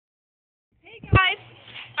Guys,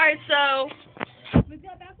 alright, so we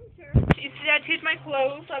got back from church. You see, I changed my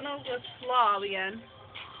clothes. I know it's a slob again.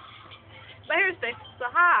 But here's this. So,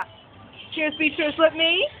 hi. Cheers, features with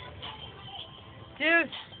me.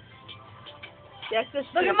 Dude. Yes, this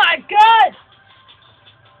Look at my gun!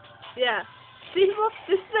 Yeah. See, look,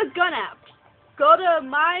 this is a gun app. Go to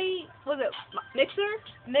Mixer?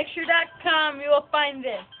 Mixer.com, you will find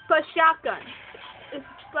this. Put shotgun. It's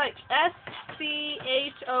like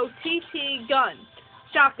SCHOTT gun.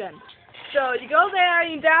 Shotgun. So you go there,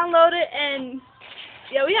 you download it, and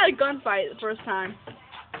yeah, we had a gunfight the first time.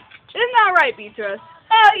 Isn't that right, Beatrice?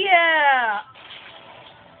 Oh yeah!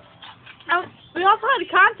 We also had a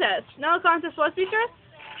contest. No contest was, Beatrice?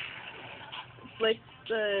 Like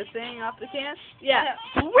the thing off the can? Yeah.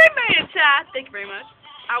 We made it, chat. Thank you very much.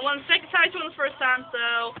 I won the second time, she won the first time,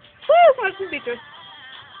 so woo, much for Beatrice.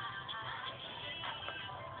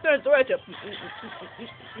 There's the right up.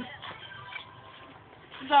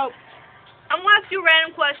 So, I'm gonna ask you a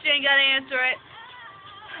random question, you gotta answer it.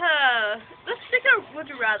 Let's take a would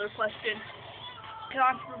you rather question. Cause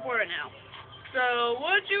I'm a reporter now. So,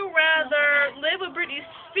 would you rather live with Britney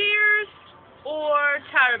Spears or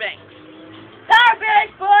Tyra Banks? Tyra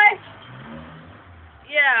Banks, boy!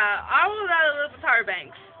 Yeah, I would rather live with Tyra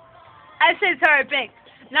Banks. I said Tyra Banks.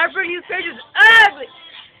 Now Britney Spears is ugly!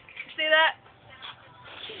 See that?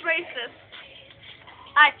 She's racist.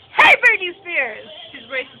 I hate Britney Spears! She's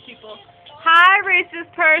racist, people. Hi, racist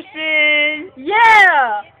person.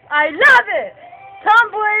 Yeah! I love it!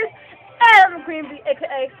 Tomboys and Queen Bee,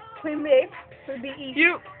 aka Queen Bee. Queen Bee.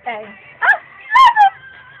 You. I love it!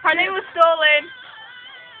 Her name was stolen.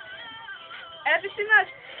 Have you seen that?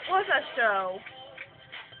 What was that show?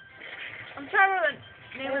 I'm trying to remember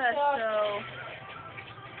the name of that show.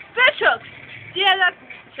 Fish Hooks. Yeah, that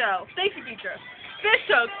show. Thank you, teacher. Fish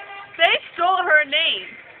Hooks. They stole her name.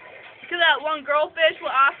 Because that one girlfish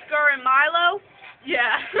with Oscar and Milo?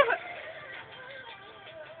 Yeah.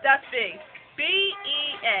 That's big.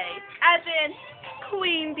 B-E-A. As in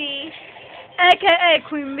Queen Bee. AKA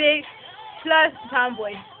Queen Bee plus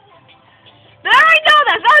Tomboy. Now I know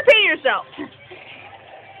that. Stop repeating yourself.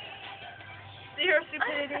 See her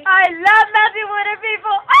stupidity? I love messing with the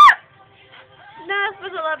people. Ah! Not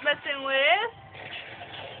supposed to love messing with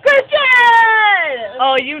Christian!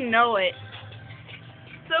 Oh, you know it.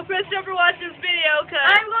 So, Chris, don't ever watch this video because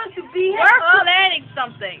I'm going to be we're planning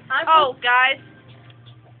something. I'm Guys,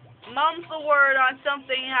 mum's the word on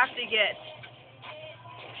something you have to get.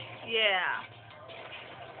 Yeah.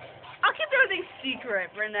 I'll keep everything secret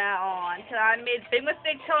from now on because I made a big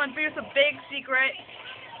mistake telling Beers a big secret.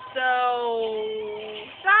 So,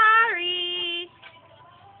 sorry.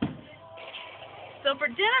 So for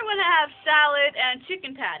dinner, I'm going to have salad and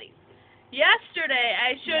chicken patties. Yesterday,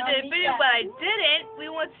 I should have video, but I didn't. We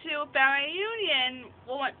went to a family reunion.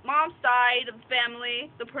 We went mom's side of the family.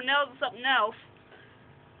 The Purnells and something else.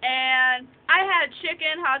 And I had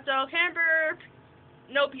chicken, hot dog, hamburger,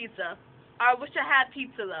 no pizza. I wish I had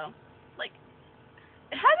pizza, though. Like,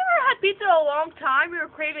 have you ever had pizza in a long time? You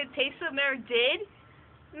were craving the taste of it and never did?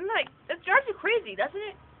 And like, it drives you crazy, doesn't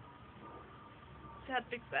it? So I had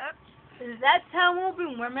to fix that. That's how we'll be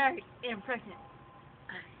when we're married and pregnant.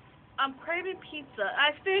 I'm craving pizza.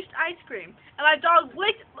 I finished ice cream. And my dog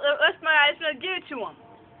licked my ice cream and I gave it to him.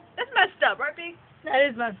 That's messed up, right, B? That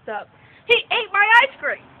is messed up. He ate my ice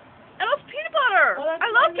cream. And it was peanut butter. Well, I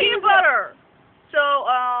love peanut butter. So,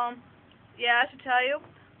 yeah, I should tell you.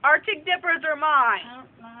 Arctic Dippers are mine. I don't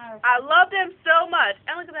know how to... I love them so much.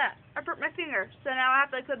 And look at that. I burnt my finger. So now I have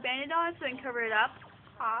to put Band-Aid on it so I can cover it up.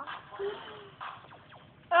 Ah.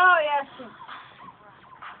 Oh, yes.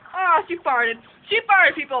 Oh, she farted. She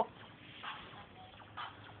farted, people.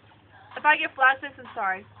 If I get flashes, I'm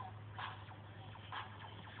sorry.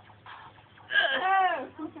 Oh.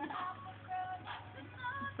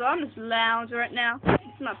 So I'm just lounge right now.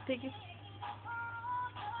 It's not picky.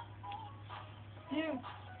 Dude.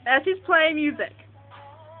 As he's playing music.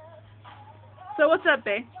 So what's up,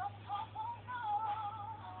 babe?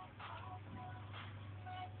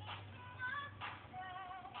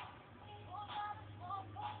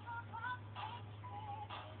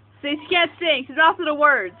 See, she can't sing. She's off to the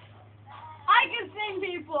words. I can sing,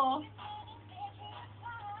 people.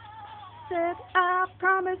 Said I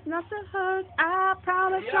promise not to hurt. I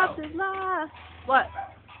promise not to lie. What?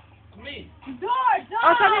 Me. Door!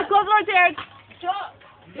 Oh, something close the door, Jared. Door!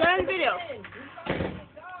 You're in the video.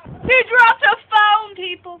 He dropped a phone,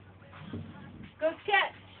 people. Go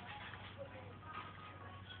catch.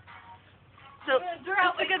 So,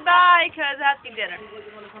 say goodbye, because I have to get dinner.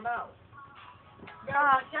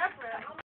 God, Jeffrey.